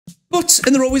But,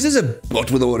 and there always is a but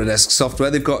with Autodesk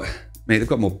software. They've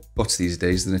got more buts these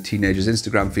days than a teenager's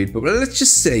Instagram feed. But let's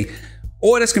just say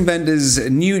Autodesk Inventor's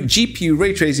new GPU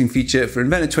ray tracing feature for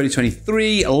Inventor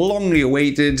 2023, longly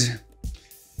awaited.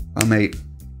 Well, mate,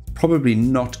 probably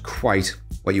not quite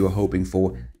what you were hoping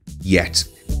for yet.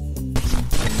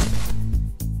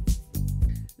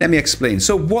 Let me explain.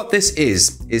 So what this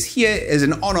is here is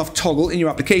an on-off toggle in your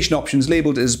application options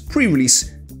labeled as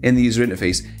pre-release in the user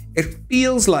interface. It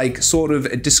feels like sort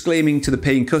of disclaiming to the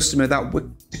paying customer that we're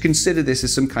to consider this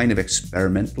as some kind of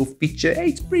experimental feature.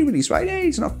 Hey, it's pre-release, right? Hey,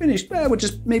 it's not finished. Well, we're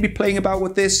just maybe playing about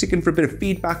with this, seeking for a bit of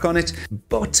feedback on it.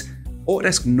 But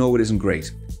Autodesk know it isn't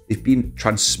great. They've been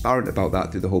transparent about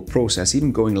that through the whole process,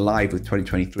 even going live with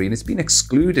 2023, and it's been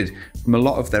excluded from a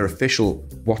lot of their official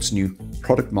what's new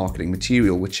product marketing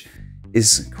material, which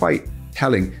is quite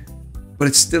telling. But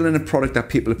it's still in a product that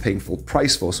people are paying full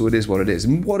price for, so it is what it is.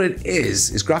 And what it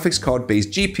is graphics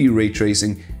card-based GPU ray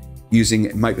tracing using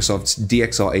Microsoft's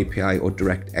DXR API or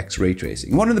DirectX ray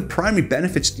tracing. One of the primary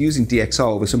benefits to using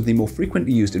DXR over something more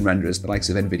frequently used in renderers, the likes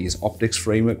of NVIDIA's optics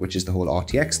framework, which is the whole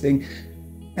RTX thing,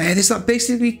 is that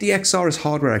basically DXR is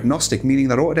hardware agnostic, meaning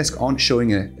that Autodesk aren't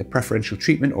showing a preferential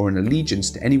treatment or an allegiance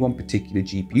to any one particular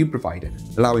GPU provider,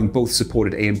 allowing both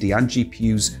supported AMD and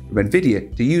GPUs from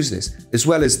NVIDIA to use this, as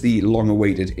well as the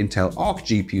long-awaited Intel Arc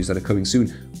GPUs that are coming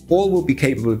soon. All will be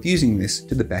capable of using this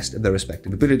to the best of their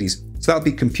respective abilities. So that'll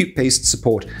be compute-based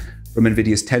support from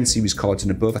NVIDIA's 10 series cards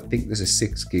and above. I think there's a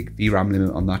 6 gig VRAM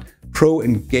limit on that. Pro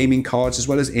and gaming cards, as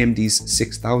well as AMD's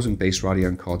 6000 base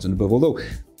Radeon cards and above. Although,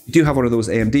 if you do have one of those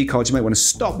AMD cards, you might want to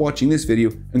stop watching this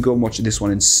video and go and watch this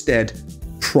one instead,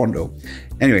 pronto.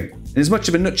 Anyway, in as much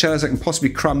of a nutshell as I can possibly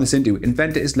cram this into,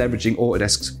 Inventor is leveraging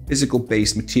Autodesk's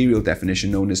physical-based material definition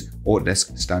known as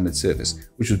Autodesk Standard Surface,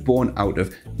 which was born out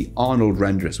of the Arnold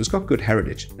renderer, so it's got good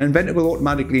heritage. And Inventor will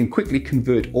automatically and quickly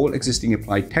convert all existing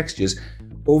applied textures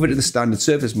over to the standard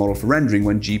surface model for rendering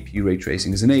when GPU ray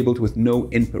tracing is enabled with no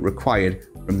input required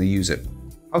from the user.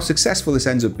 How successful this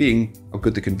ends up being, how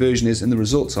good the conversion is, and the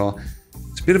results are,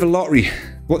 it's a bit of a lottery.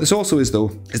 What this also is, though,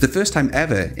 is the first time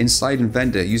ever inside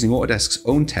Inventor using Autodesk's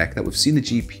own tech that we've seen the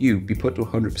GPU be put to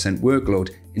 100%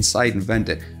 workload inside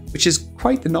Inventor, which is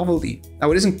quite the novelty.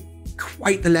 Now, it isn't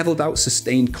quite the leveled out,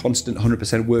 sustained, constant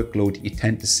 100% workload you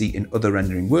tend to see in other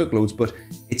rendering workloads, but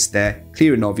it's there,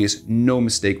 clear and obvious, no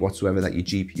mistake whatsoever that your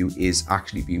GPU is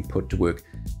actually being put to work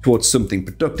towards something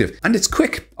productive. And it's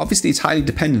quick. Obviously, it's highly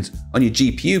dependent on your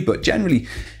GPU, but generally,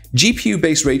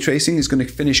 GPU-based ray tracing is going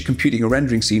to finish computing a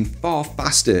rendering scene far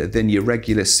faster than your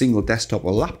regular single desktop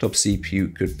or laptop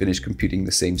CPU could finish computing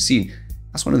the same scene.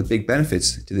 That's one of the big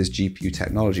benefits to this GPU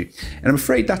technology. And I'm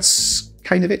afraid that's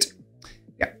kind of it.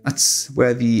 Yeah, that's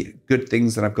where the good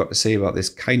things that I've got to say about this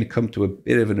kind of come to a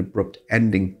bit of an abrupt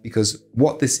ending, because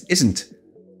what this isn't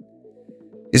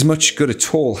is much good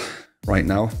at all right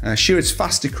now. Sure, it's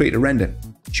fast to create a render,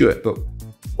 sure, but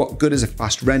what good is a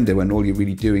fast render when all you're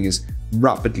really doing is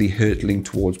rapidly hurtling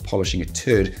towards polishing a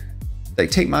turd? Like,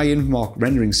 take my InvMark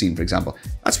rendering scene, for example.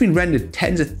 That's been rendered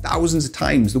tens of thousands of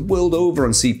times the world over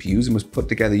on CPUs and was put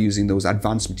together using those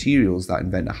advanced materials that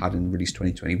Inventor had in release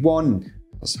 2021,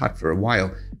 has had for a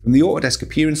while, from the Autodesk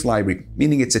Appearance Library,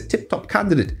 meaning it's a tip-top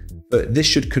candidate, but this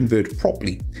should convert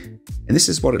properly. And this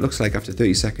is what it looks like after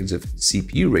 30 seconds of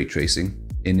CPU ray tracing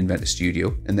in Inventor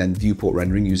Studio, and then viewport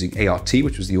rendering using ART,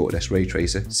 which was the Autodesk ray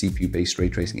tracer, CPU-based ray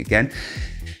tracing again.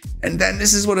 And then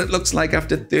this is what it looks like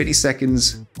after 30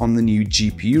 seconds on the new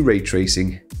GPU ray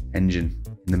tracing engine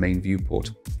in the main viewport.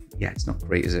 Yeah, it's not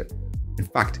great, is it? In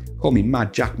fact, call me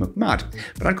Mad Jack McMad,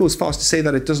 but I'd go as far as to say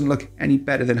that it doesn't look any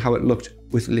better than how it looked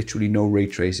with literally no ray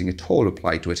tracing at all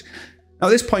applied to it. Now,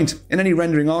 at this point, in any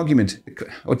rendering argument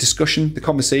or discussion, the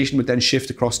conversation would then shift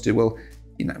across to, well,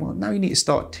 now you need to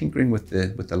start tinkering with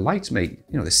the lights, mate.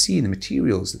 You know, the scene, the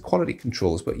materials, the quality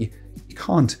controls, but you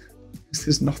can't.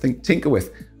 There's nothing to tinker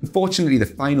with. Unfortunately, the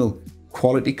final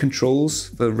quality controls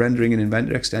for rendering in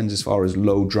Inventor extends as far as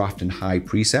low, draft, and high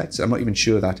presets. I'm not even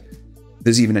sure that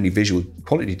there's even any visual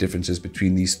quality differences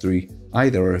between these three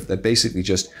either, or if they're basically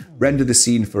just render the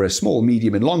scene for a small,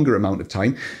 medium, and longer amount of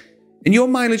time. And your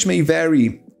mileage may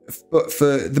vary, but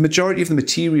for the majority of the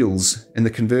materials and the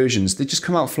conversions, they just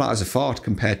come out flat as a fart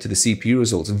compared to the CPU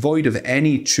results, void of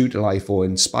any true-to-life or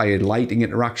inspired lighting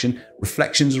interaction.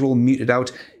 Reflections are all muted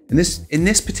out. In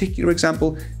this particular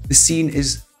example, the scene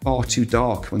is far too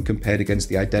dark when compared against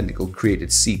the identical created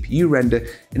CPU render,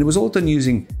 and it was all done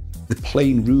using the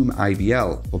plain room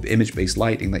IBL, or image-based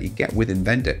lighting that you get with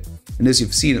Inventor. And as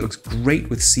you've seen, it looks great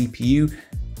with CPU,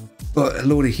 but a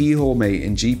load of hee-haw, mate,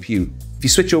 in GPU. If you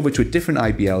switch over to a different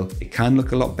IBL, it can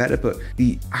look a lot better, but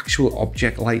the actual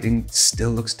object lighting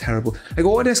still looks terrible. Like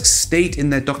Autodesk state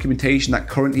in their documentation that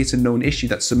currently it's a known issue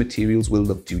that some materials will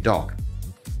look too dark.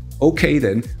 Okay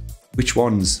then, which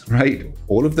ones, right?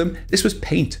 All of them? This was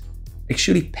paint. Like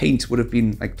surely paint would have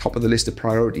been like top of the list of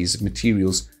priorities of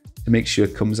materials to make sure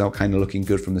it comes out kind of looking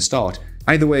good from the start.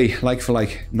 Either way, like for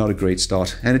like, not a great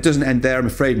start. And it doesn't end there, I'm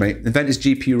afraid, mate. Inventor's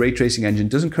GPU ray tracing engine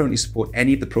doesn't currently support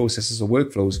any of the processes or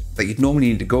workflows that you'd normally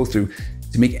need to go through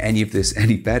to make any of this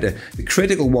any better. The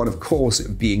critical one, of course,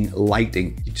 being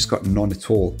lighting. You've just got none at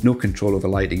all. No control over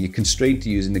lighting. You're constrained to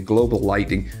using the global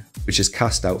lighting, which is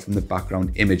cast out from the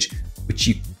background image, which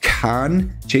you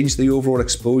can change the overall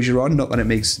exposure on, not that it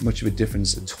makes much of a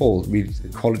difference at all, really, to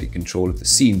the quality control of the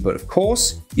scene. But of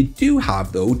course, you do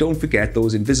have, though, don't forget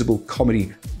those invisible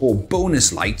comedy or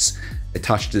bonus lights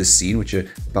attached to the scene, which are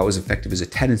about as effective as a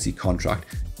tenancy contract.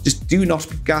 Just do not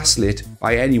be gaslit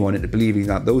by anyone into believing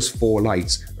that those 4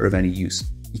 lights are of any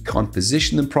use. You can't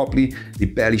position them properly, they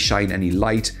barely shine any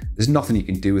light, there's nothing you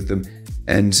can do with them.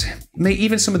 And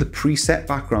even some of the preset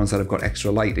backgrounds that have got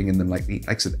extra lighting in them, like the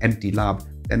likes of Empty Lab,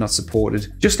 they're not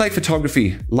supported. Just like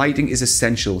photography, lighting is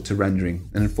essential to rendering.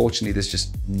 And unfortunately, there's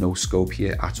just no scope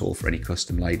here at all for any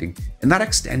custom lighting. And that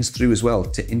extends through as well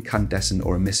to incandescent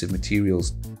or emissive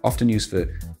materials, often used for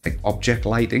like object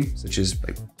lighting, such as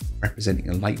like representing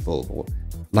a light bulb or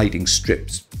lighting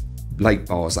strips, light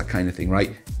bars, that kind of thing,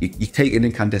 right? You take an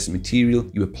incandescent material,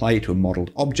 you apply it to a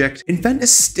modeled object. Inventors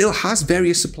still has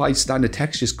various supplied standard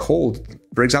textures called,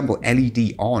 for example,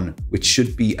 LED on, which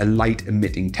should be a light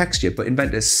emitting texture, but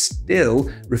Inventors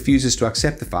still refuses to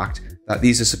accept the fact that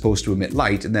these are supposed to emit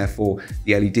light, and therefore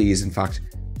the LED is in fact,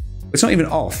 it's not even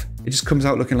off, it just comes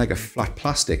out looking like a flat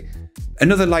plastic.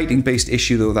 Another lighting-based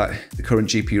issue, though, that the current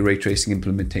GPU ray tracing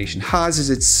implementation has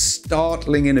is its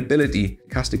startling inability to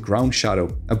cast a ground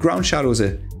shadow. Now, ground shadows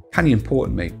are kind of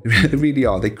important, mate. They really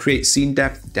are. They create scene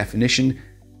depth, definition,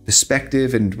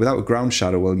 perspective, and without a ground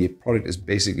shadow, well, your product is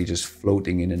basically just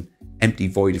floating in an empty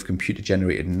void of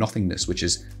computer-generated nothingness, which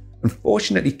is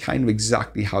unfortunately kind of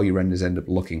exactly how your renders end up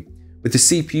looking. With the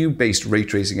CPU-based ray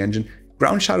tracing engine,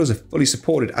 ground shadows are fully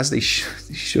supported, as they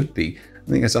should be. I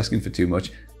think that's asking for too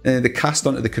much. They're cast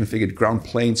onto the configured ground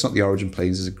plane. It's not the origin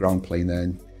planes, there's a ground plane there.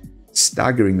 And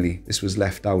staggeringly, this was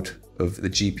left out of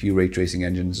the GPU ray tracing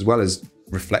engines, as well as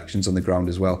reflections on the ground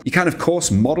as well. You can, of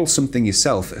course, model something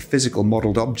yourself, a physical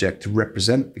modeled object to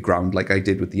represent the ground, like I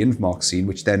did with the InvMark scene,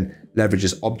 which then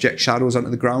leverages object shadows onto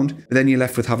the ground. But then you're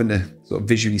left with having to sort of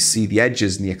visually see the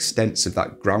edges and the extents of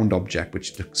that ground object,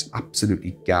 which looks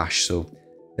absolutely gash. So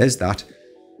there's that.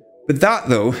 But that,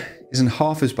 though, isn't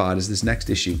half as bad as this next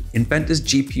issue. Inventor's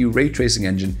GPU ray tracing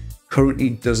engine currently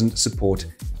doesn't support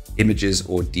images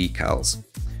or decals.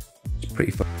 It's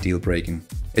pretty fucking deal breaking.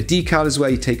 A decal is where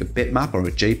you take a bitmap or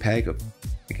a JPEG or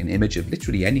like an image of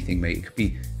literally anything, mate. It could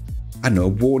be, I don't know, a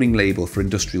warning label for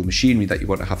industrial machinery that you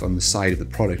want to have on the side of the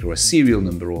product, or a serial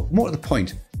number, or more to the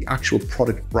point, the actual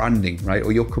product branding, right?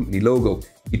 Or your company logo.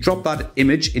 You drop that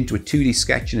image into a 2D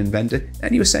sketch in Inventor,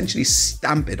 and you essentially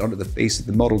stamp it onto the face of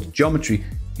the modeled geometry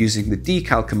using the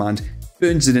decal command,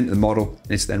 burns it into the model,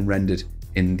 and it's then rendered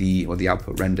in the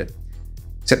output render.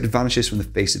 Except it vanishes from the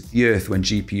face of the earth when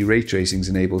GPU ray tracing is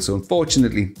enabled. So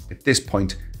unfortunately, at this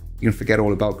point, you can forget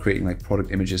all about creating like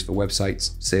product images for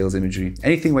websites, sales imagery,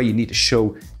 anything where you need to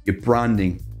show your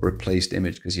branding or a placed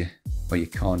image, because you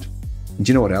can't. And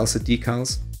do you know what else are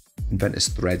decals? Inventor's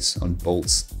threads on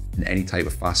bolts and any type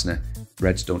of fastener.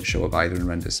 Threads don't show up either in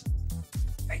renders.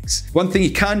 Thanks. One thing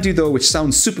you can do, though, which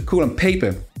sounds super cool on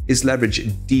paper, is leverage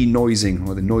denoising,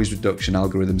 or the noise reduction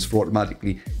algorithms, for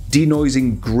automatically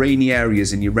denoising grainy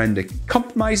areas in your render. It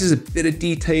compromises a bit of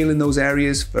detail in those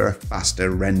areas for a faster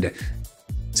render.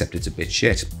 Except it's a bit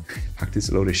shit. In fact, it's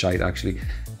a load of shite, actually.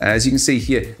 As you can see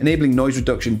here, enabling noise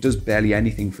reduction does barely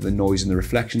anything for the noise and the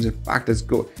reflections. In fact,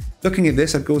 looking at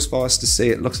this, I'd go as far as to say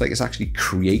it looks like it's actually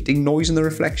creating noise in the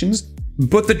reflections.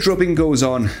 But the drubbing goes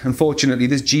on. Unfortunately,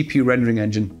 this GPU rendering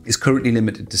engine is currently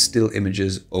limited to still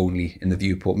images only in the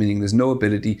viewport, meaning there's no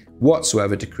ability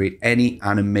whatsoever to create any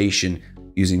animation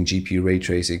using GPU ray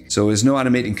tracing. So there's no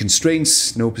animating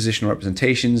constraints, no positional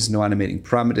representations, no animating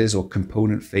parameters or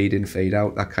component fade in, fade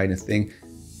out, that kind of thing.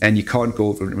 And you can't go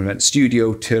over to Inventor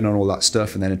Studio, turn on all that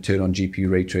stuff, and then turn on GPU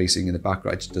ray tracing in the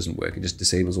background. It just doesn't work. It just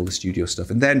disables all the studio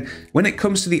stuff. And then when it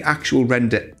comes to the actual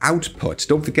render output,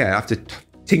 don't forget, after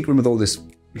tinkering with all this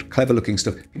clever looking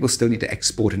stuff, people still need to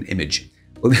export an image.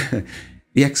 Well,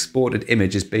 The exported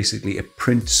image is basically a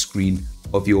print screen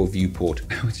of your viewport,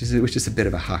 which is a bit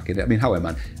of a hack in it. I mean, how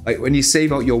man, like when you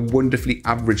save out your wonderfully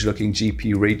average looking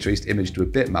GPU ray traced image to a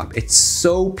bitmap, it's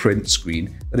so print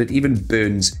screen that it even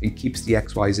burns and keeps the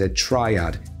XYZ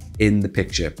triad in the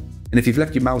picture. And if you've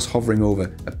left your mouse hovering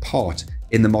over a part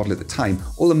in the model at the time,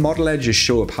 all the model edges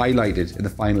show up highlighted in the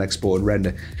final exported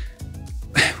render,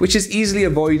 which is easily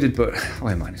avoided, but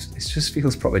oh man, it just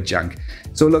feels proper jank.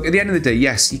 So look, at the end of the day,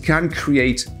 yes, you can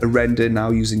create a render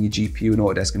now using your GPU in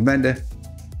Autodesk Inventor,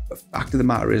 but fact of the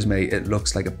matter is, mate, it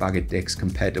looks like a bag of dicks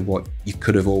compared to what you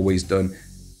could have always done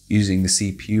using the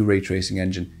CPU ray tracing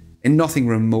engine, and nothing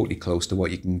remotely close to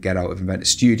what you can get out of Inventor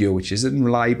Studio, which is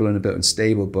unreliable and a bit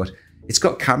unstable, but it's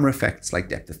got camera effects like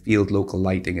depth of field, local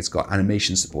lighting, it's got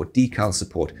animation support, decal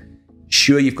support.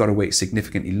 Sure, you've got to wait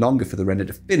significantly longer for the render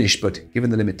to finish, but given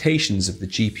the limitations of the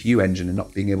GPU engine and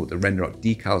not being able to render out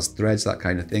decals, threads, that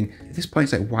kind of thing, at this point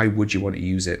it's like, why would you want to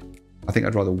use it? I think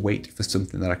I'd rather wait for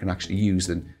something that I can actually use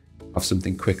than have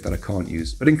something quick that I can't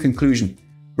use. But in conclusion,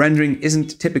 rendering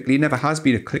isn't typically, never has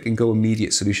been a click and go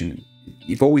immediate solution.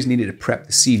 You've always needed to prep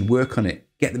the scene, work on it,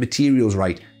 get the materials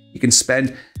right. You can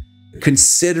spend a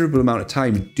considerable amount of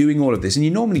time doing all of this, and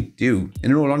you normally do.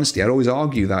 And in all honesty, I'd always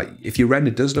argue that if your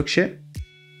render does look shit,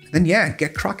 then yeah,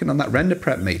 get cracking on that render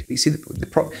prep, mate. You see,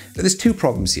 there's two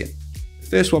problems here. The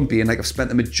first one being, like I've spent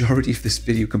the majority of this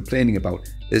video complaining about,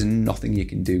 there's nothing you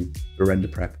can do for render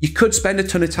prep. You could spend a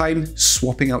ton of time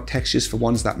swapping out textures for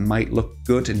ones that might look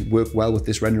good and work well with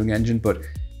this rendering engine, but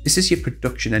this is your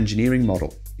production engineering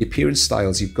model. The appearance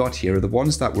styles you've got here are the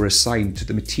ones that were assigned to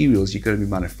the materials you're going to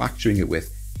be manufacturing it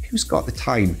with. Who's got the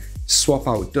time to swap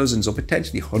out dozens or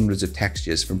potentially hundreds of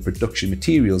textures from production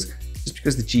materials just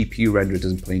because the GPU renderer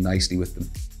doesn't play nicely with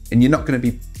them? And you're not going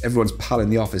to be everyone's pal in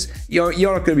the office. You're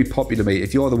not going to be popular, mate,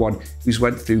 if you're the one who's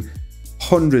went through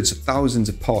hundreds of thousands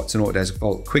of parts in Autodesk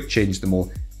Vault, quick change them all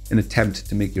in an attempt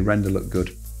to make your render look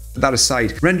good. But that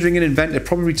aside, rendering in Inventor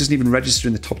probably doesn't even register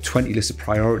in the top 20 list of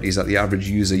priorities that the average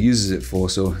user uses it for.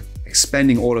 So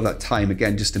expending all of that time,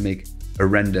 again, just to make a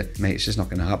render, mate, it's just not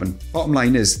going to happen. Bottom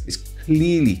line is, it's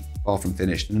clearly far from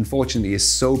finished, and unfortunately is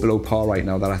so below par right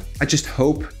now that I just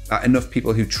hope that enough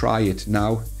people who try it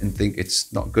now and think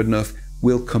it's not good enough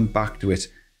will come back to it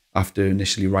after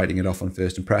initially writing it off on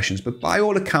first impressions. But by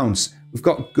all accounts, we've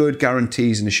got good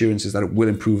guarantees and assurances that it will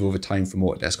improve over time from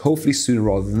Autodesk, hopefully sooner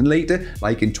rather than later,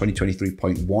 like in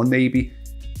 2023.1 maybe.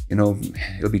 You know,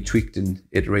 it'll be tweaked and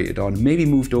iterated on, maybe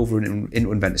moved over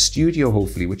into Inventor Studio,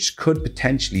 hopefully, which could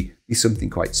potentially be something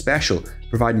quite special,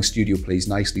 providing Studio plays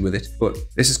nicely with it. But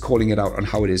this is calling it out on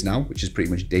how it is now, which is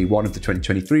pretty much day one of the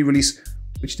 2023 release,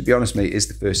 which, to be honest, mate, is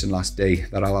the first and last day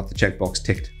that I'll have the checkbox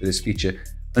ticked for this feature,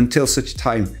 until such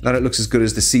time that it looks as good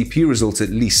as the CPU results,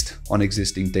 at least on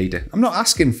existing data. I'm not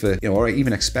asking for, or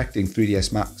even expecting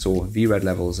 3ds Max or VRED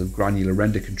levels of granular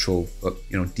render control, but,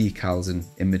 decals and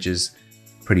images,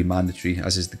 pretty mandatory,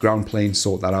 as is the ground plane.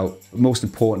 Sort that out. But most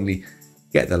importantly,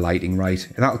 get the lighting right,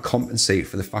 and that'll compensate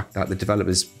for the fact that the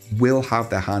developers will have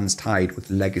their hands tied with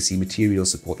legacy material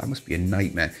support. That must be a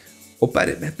nightmare. Or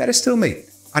better still, mate,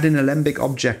 add an alembic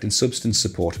object and substance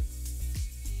support,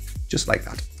 just like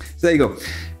that. So there you go.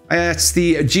 It's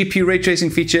the GPU ray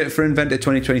tracing feature for Inventor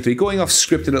 2023. Going off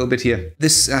script a little bit here.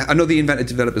 I know the Inventor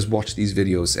developers watch these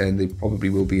videos, and they probably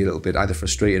will be a little bit either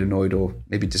frustrated, annoyed, or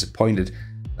maybe disappointed.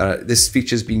 This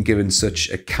feature's been given such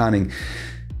a canning.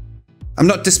 I'm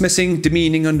not dismissing,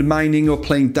 demeaning, undermining, or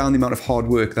playing down the amount of hard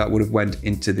work that would have went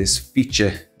into this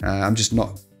feature. I'm just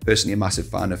not personally a massive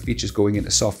fan of features going into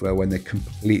software when they're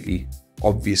completely,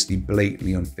 obviously,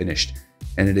 blatantly unfinished.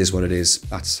 And it is what it is.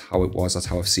 That's how it was. That's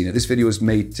how I've seen it. This video is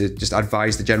made to just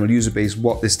advise the general user base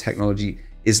what this technology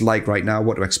is like right now,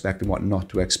 what to expect and what not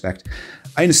to expect.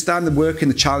 I understand the work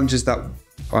and the challenges that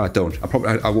I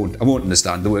won't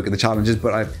understand the work and the challenges,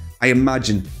 but I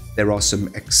imagine there are some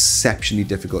exceptionally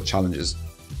difficult challenges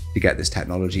to get this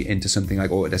technology into something like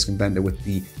Autodesk Inventor with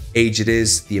the age it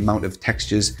is, the amount of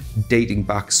textures dating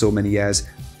back so many years,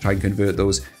 try and convert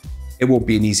those. It won't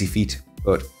be an easy feat,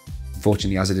 but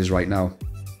unfortunately, as it is right now,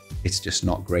 it's just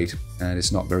not great and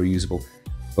it's not very usable.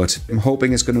 But I'm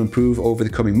hoping it's going to improve over the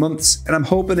coming months, and I'm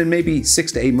hoping in maybe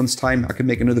 6 to 8 months' time, I can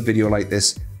make another video like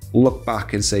this, look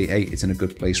back and say, hey, it's in a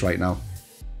good place right now.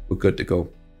 We're good to go.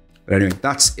 But anyway,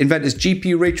 that's Inventor's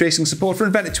GPU ray tracing support for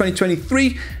Inventor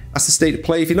 2023. That's the state of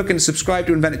play. If you're looking to subscribe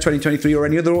to Inventor 2023 or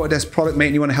any other Autodesk product, mate,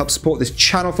 and you want to help support this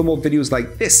channel for more videos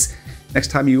like this, next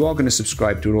time you are going to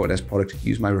subscribe to an Autodesk product,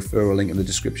 use my referral link in the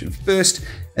description first,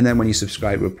 and then when you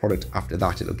subscribe to a product after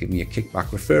that, it'll give me a kickback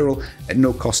referral at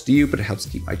no cost to you, but it helps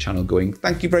keep my channel going.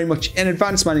 Thank you very much in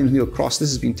advance. My name is Neil Cross. This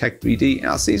has been Tech 3D, and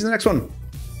I'll see you in the next one.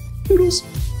 Toodles.